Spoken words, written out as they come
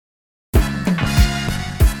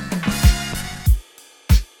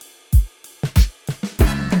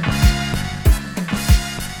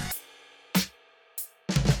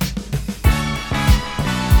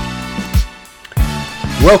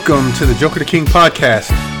Welcome to the Joker the King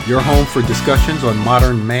podcast, your home for discussions on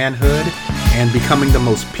modern manhood and becoming the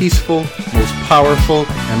most peaceful, most powerful,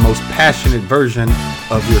 and most passionate version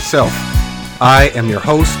of yourself. I am your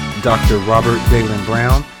host, Dr. Robert Dalen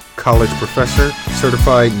Brown, college professor,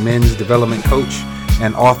 certified men's development coach,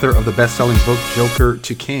 and author of the best-selling book, Joker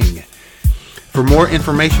to King. For more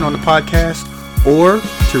information on the podcast or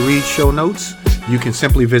to read show notes, you can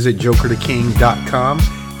simply visit jokertheking.com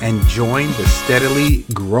and join the steadily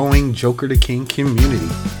growing Joker the King community.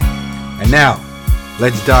 And now,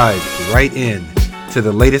 let's dive right in to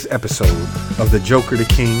the latest episode of the Joker the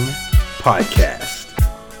King podcast.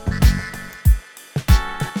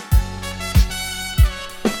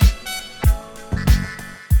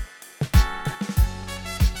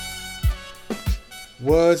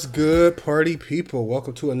 What's good, party people?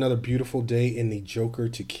 Welcome to another beautiful day in the Joker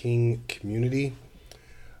to King community.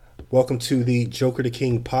 Welcome to the Joker to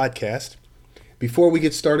King podcast. Before we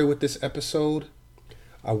get started with this episode,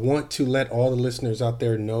 I want to let all the listeners out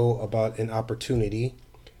there know about an opportunity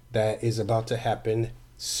that is about to happen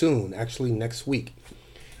soon, actually next week.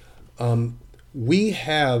 We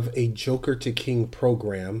have a Joker to King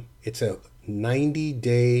program. It's a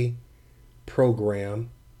 90-day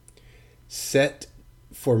program set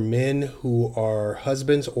for men who are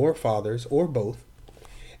husbands or fathers or both.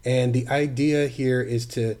 And the idea here is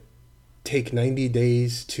to take 90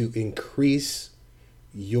 days to increase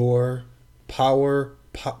your power,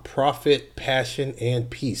 profit, passion, and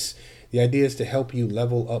peace. The idea is to help you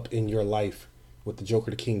level up in your life with the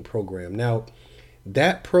Joker to King program. Now,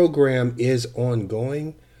 that program is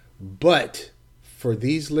ongoing, but for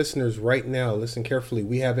these listeners right now, listen carefully,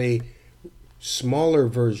 we have a smaller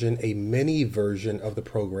version, a mini version of the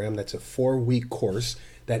program. That's a 4-week course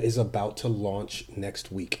that is about to launch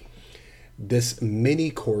next week. This mini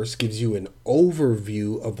course gives you an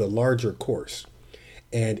overview of the larger course.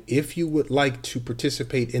 And if you would like to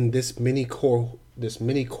participate in this mini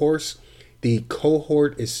course, the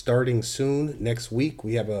cohort is starting soon next week.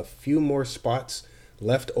 We have a few more spots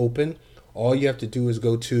left open. All you have to do is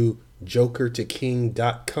go to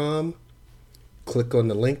jokertoking.com, click on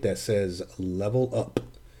the link that says level up,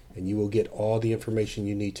 and you will get all the information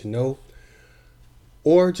you need to know.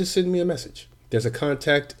 Or just send me a message. There's a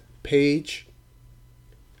contact page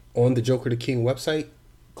on the Joker to King website.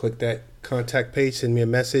 Click that contact page, send me a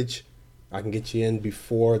message. I can get you in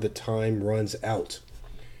before the time runs out.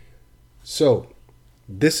 So,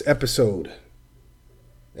 this episode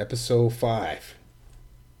 5,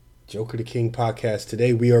 Joker to King podcast.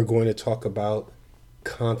 Today we are going to talk about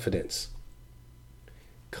confidence.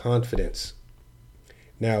 Confidence.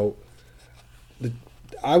 Now,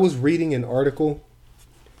 I was reading an article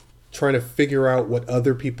trying to figure out what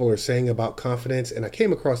other people are saying about confidence, and I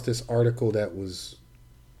came across this article that was,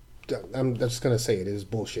 I'm just going to say it is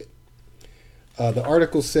bullshit. The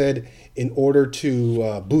article said, in order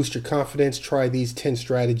to boost your confidence, try these 10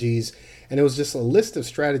 strategies. And it was just a list of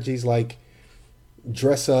strategies like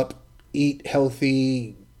dress up, eat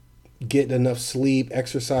healthy, get enough sleep,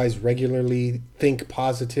 exercise regularly, think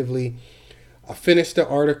positively. I finished the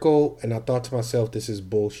article and I thought to myself, this is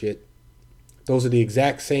bullshit. Those are the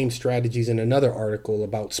exact same strategies in another article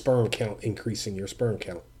about sperm count, increasing your sperm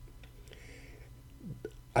count.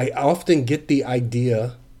 I often get the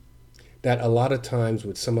idea that a lot of times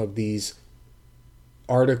with some of these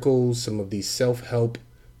articles, some of these self-help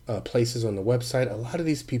places on the website, a lot of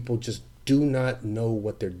these people just do not know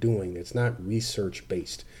what they're doing. It's not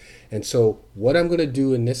research-based. And so what I'm going to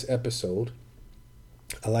do in this episode,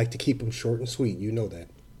 I like to keep them short and sweet. You know that.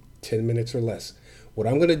 10 minutes or less. What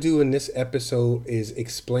I'm going to do in this episode is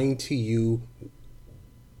explain to you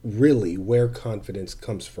really where confidence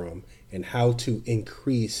comes from and how to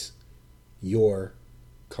increase your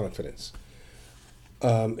confidence.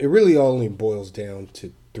 It really only boils down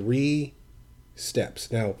to 3 steps.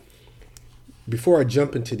 Now, before I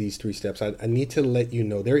jump into these 3 steps, I need to let you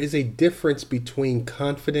know there is a difference between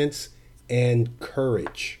confidence and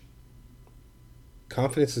courage.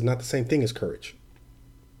 Confidence is not the same thing as courage.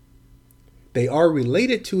 They are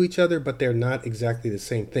related to each other, but they're not exactly the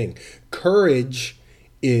same thing. Courage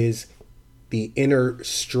is the inner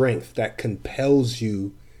strength that compels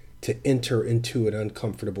you to enter into an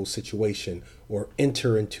uncomfortable situation or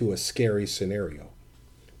enter into a scary scenario.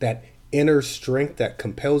 That inner strength that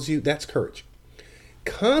compels you, that's courage.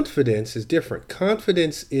 Confidence is different.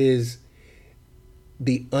 Confidence is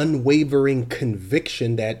the unwavering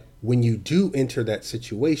conviction that when you do enter that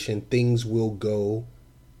situation, things will go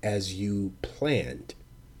as you planned.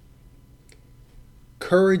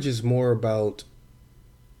 Courage is more about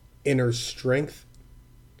inner strength.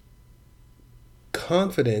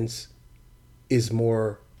 Confidence is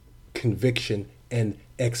more conviction and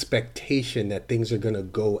expectation that things are going to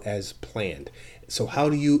go as planned. So how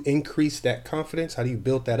do you increase that confidence? How do you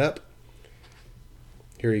build that up?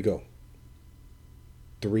 Here you go.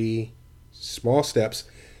 3 small steps.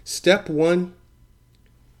 Step 1,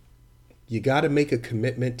 you got to make a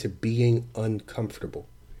commitment to being uncomfortable.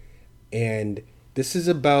 And this is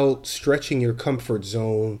about stretching your comfort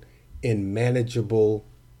zone in manageable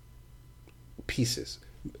pieces,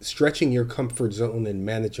 stretching your comfort zone in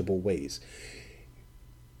manageable ways.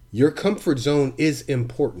 Your comfort zone is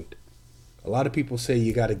important. A lot of people say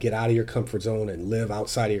you got to get out of your comfort zone and live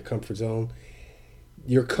outside of your comfort zone.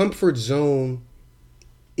 Your comfort zone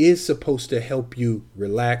is supposed to help you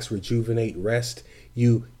relax, rejuvenate, rest.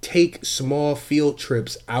 You take small field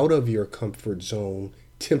trips out of your comfort zone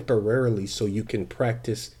temporarily so you can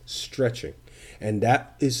practice stretching. And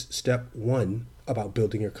that is step 1 about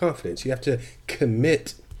building your confidence. You have to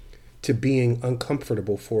commit to being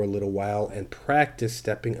uncomfortable for a little while and practice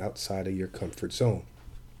stepping outside of your comfort zone.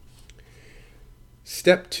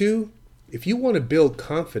 Step 2, if you want to build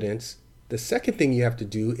confidence, the second thing you have to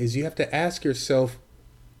do is you have to ask yourself,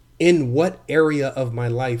 in what area of my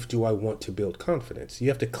life do I want to build confidence? You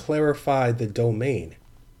have to clarify the domain.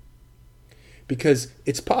 Because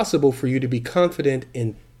it's possible for you to be confident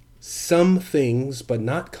in some things, but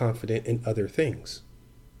not confident in other things.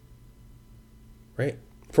 Right?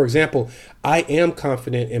 For example, I am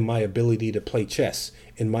confident in my ability to play chess,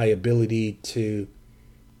 in my ability to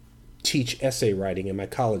teach essay writing in my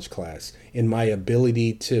college class, in my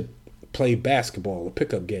ability to play basketball, a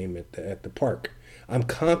pickup game at the park. I'm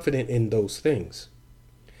confident in those things.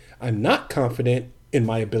 I'm not confident in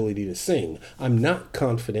my ability to sing. I'm not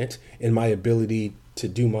confident in my ability to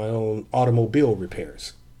do my own automobile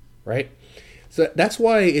repairs, right? So that's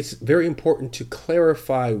why it's very important to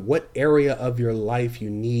clarify what area of your life you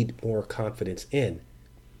need more confidence in.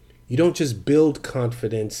 You don't just build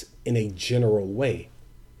confidence in a general way.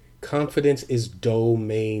 Confidence is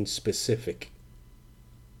domain specific.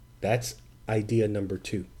 That's idea number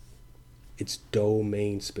 2. It's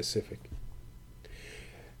domain specific.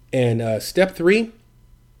 And step 3,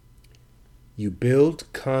 you build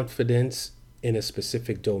confidence in a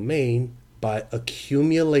specific domain by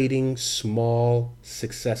accumulating small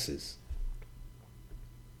successes.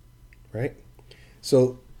 Right?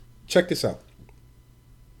 So check this out.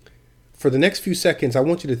 For the next few seconds, I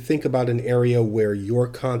want you to think about an area where your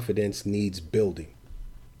confidence needs building.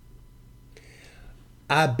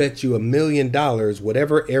 I bet you $1 million,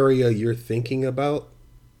 whatever area you're thinking about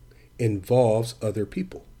involves other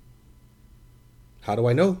people. How do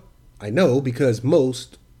I know? I know because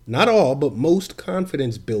most, not all, but most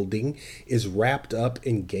confidence building is wrapped up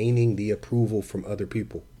in gaining the approval from other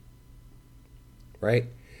people. Right?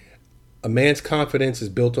 A man's confidence is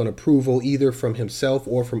built on approval either from himself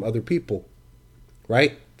or from other people.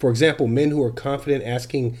 Right? For example, men who are confident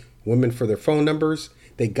asking women for their phone numbers,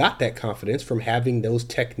 they got that confidence from having those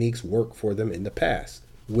techniques work for them in the past,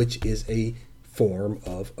 which is a form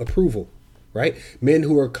of approval, right? Men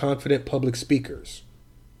who are confident public speakers,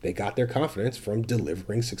 they got their confidence from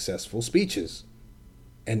delivering successful speeches.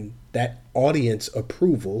 And that audience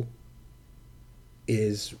approval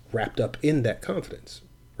is wrapped up in that confidence,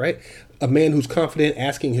 right? A man who's confident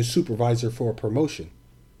asking his supervisor for a promotion,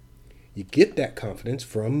 you get that confidence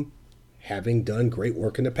from having done great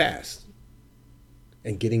work in the past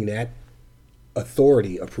and getting that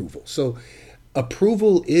authority approval. So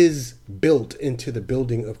approval is built into the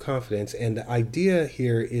building of confidence. And the idea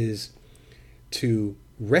here is to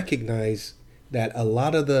recognize that a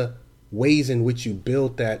lot of the ways in which you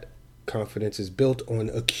build that confidence is built on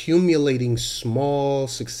accumulating small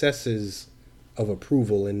successes of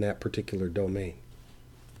approval in that particular domain.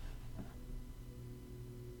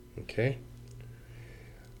 Okay?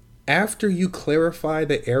 After you clarify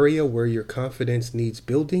the area where your confidence needs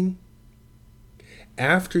building,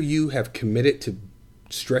 after you have committed to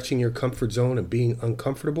stretching your comfort zone and being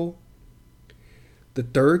uncomfortable, the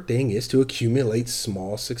third thing is to accumulate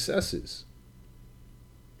small successes.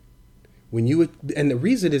 And the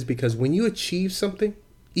reason is because when you achieve something,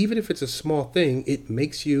 even if it's a small thing, it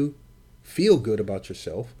makes you feel good about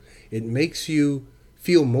yourself. It makes you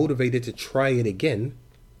feel motivated to try it again.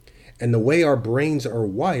 And the way our brains are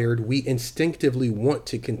wired, we instinctively want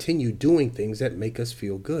to continue doing things that make us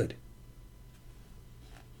feel good.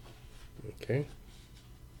 Okay.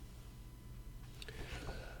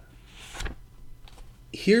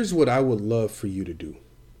 Here's what I would love for you to do.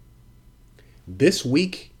 This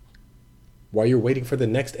week, while you're waiting for the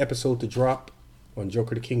next episode to drop on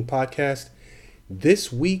Joker the King podcast,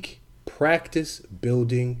 this week, practice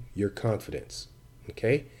building your confidence.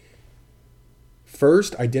 Okay?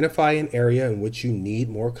 First, identify an area in which you need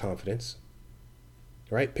more confidence.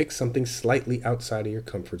 Right? Pick something slightly outside of your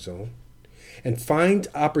comfort zone. And find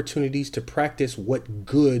opportunities to practice what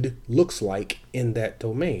good looks like in that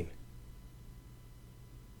domain.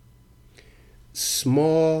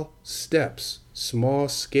 Small steps, small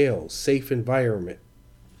scale, safe environment,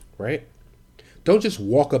 right? Don't just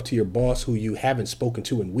walk up to your boss who you haven't spoken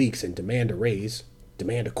to in weeks and demand a raise,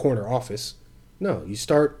 demand a corner office. No, you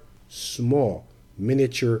start small,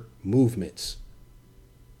 miniature movements,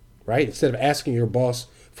 right? Instead of asking your boss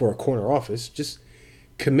for a corner office, just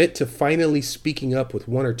commit to finally speaking up with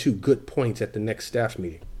one or two good points at the next staff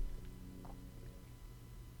meeting,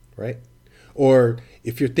 right? Or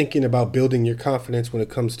if you're thinking about building your confidence when it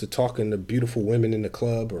comes to talking to beautiful women in the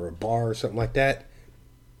club or a bar or something like that,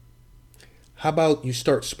 how about you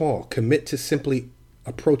start small? Commit to simply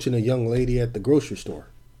approaching a young lady at the grocery store.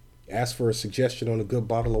 Ask for a suggestion on a good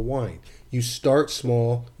bottle of wine. You start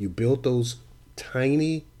small, you build those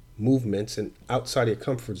tiny movements and outside your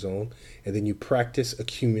comfort zone, and then you practice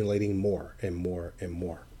accumulating more and more and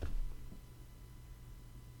more.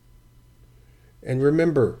 And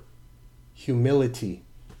remember, humility.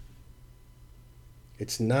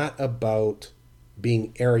 It's not about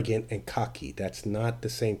being arrogant and cocky. That's not the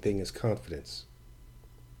same thing as confidence.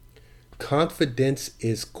 Confidence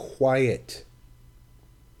is quiet.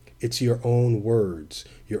 It's your own words,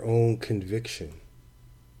 your own conviction.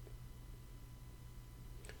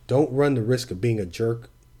 Don't run the risk of being a jerk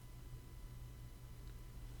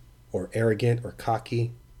or arrogant or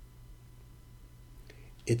cocky.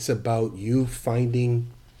 It's about you finding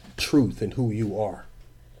truth in who you are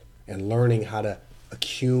and learning how to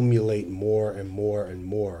accumulate more and more and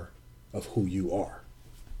more of who you are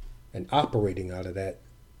and operating out of that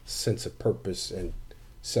sense of purpose and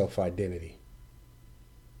self-identity.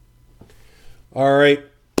 All right,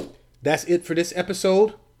 that's it for this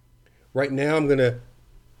episode. Right now, I'm going to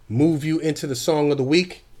move you into the song of the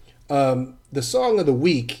week. The song of the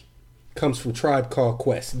week comes from Tribe Called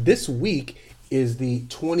Quest. This week is the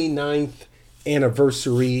 29th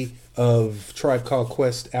anniversary of Tribe Called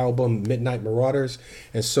Quest album Midnight Marauders,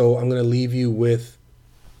 and so I'm going to leave you with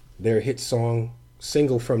their hit song,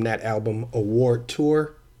 single from that album, Award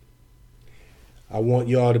Tour. I want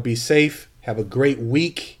y'all to be safe. Have a great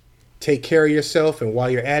week. Take care of yourself, and while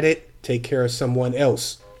you're at it, take care of someone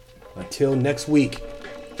else. Until next week,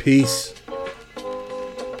 peace.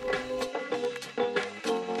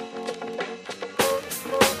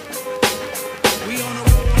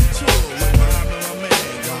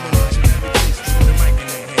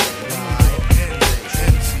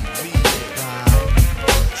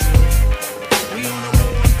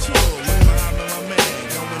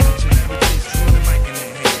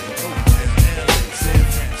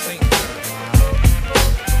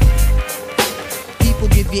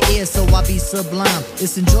 Sublime.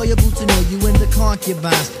 It's enjoyable to know you in the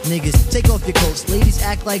concubines. Niggas, take off your coats. Ladies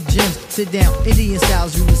act like gems. Sit down, Indian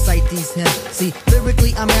styles, you recite these hymns. See,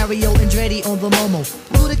 lyrically, I'm Mario Andretti on the Momo.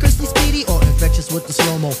 Ludicrously speedy or infectious with the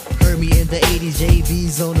slow-mo. Heard me in the 80s,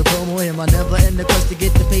 JB's on the promo. Am I never in the quest to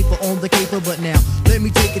get the paper on the caper? But now, let me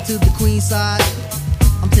take it to the Queen side.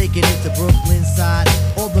 I'm taking it to Brooklyn side.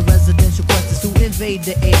 All the residential questions who invade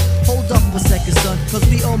the air. Hold up a second, son, cause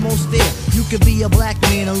we almost there. You could be a black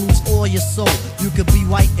man and lose all your soul. You could be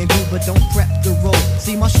white and blue, but don't prep the road.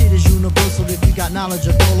 See, my shit is universal if you got knowledge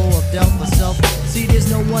of Dolo or Del myself. See,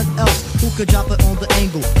 there's no one else who could drop it on the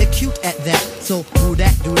angle. They're cute at that. So, do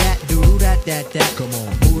that, do that, do that, that. Come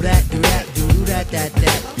on. Do that, do that, do that, that.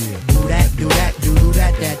 Do that, do that, do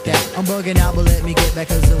that, that. I'm bugging out, but let me get back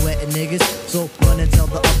cause I'm wetting niggas. So, run and tell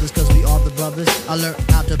the others cause we are the brothers. I learned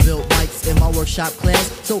how to build mics in my workshop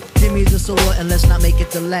class. So give me the sword and let's not make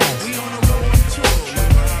it the last. We on a road tour with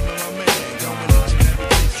my man, going each and every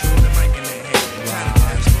place, true the mic in their hand.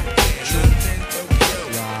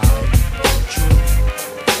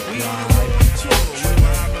 We on a road tour with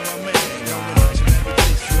my man, going each and every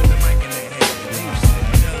place, true the mic in their hand.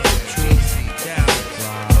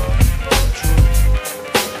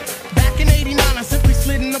 Back in '89, I simply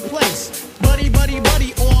slid into place. Buddy,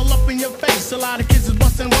 all up in your face. A lot of kids was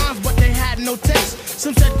busting rhymes, but they had no taste.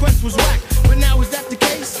 Some said Quest was whack, but now is that the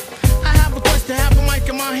case? I have a quest to have a mic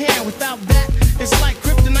in my hand. Without that, it's like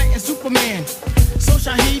Kryptonite and Superman. So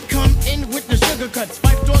Shaheed come in with the sugar cuts.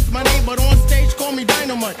 Fife towards my name, but on stage call me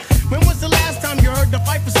Dynamite. When was the last time you heard the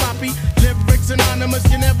fight for sloppy? Lyrics anonymous,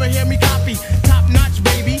 you never hear me copy. Top notch,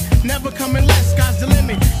 baby, never coming less. Sky's the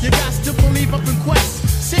limit, you got to believe up in Quest.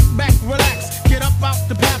 Sit back, relax, get up out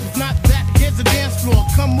the path. If not that, here's a dance floor,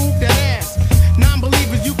 come move that ass.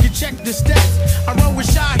 Non-believers, you can check the stats. I roll with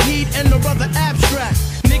Shaheed and the brother Abstract.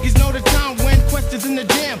 Niggas know the time when Quest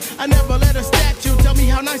I never let a statue tell me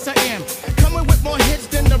how nice I am. Coming with more hits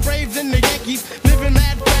than the Braves and the Yankees. Living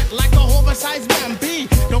mad fat like a oversized man. B.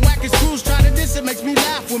 The wackest crews try to diss it, makes me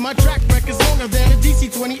laugh. When my track record's longer than a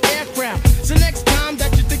DC-20 aircraft. So next time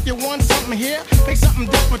that you think you want something here, make something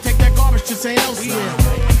different, take that garbage to St. Elsewhere.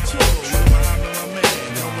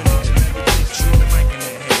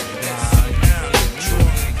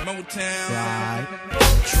 Motown. Right.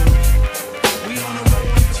 We on a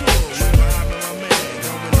world tour. We're behind my man.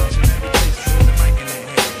 Going each and every place with the mic in their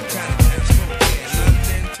hand. Chinatown, Spokane,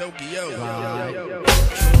 London, Tokyo. Right.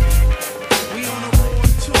 We on a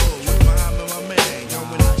world tour. We're behind my man.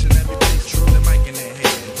 Going each and every place with the mic in their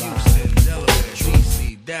hand. Houston, Delaware, DC,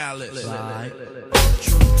 Dallas. Right.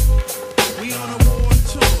 We on a world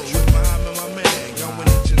tour. We're behind my man. Going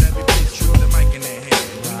each and every place with the mic in their hand.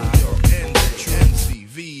 New York, NC,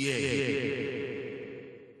 VA.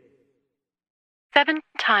 7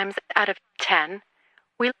 times out of 10,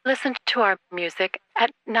 we listen to our music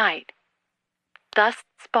at night. Thus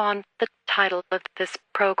spawned the title of this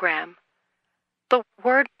program. The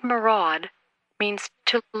word maraud means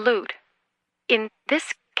to loot. In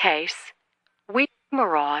this case, we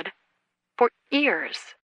maraud for ears.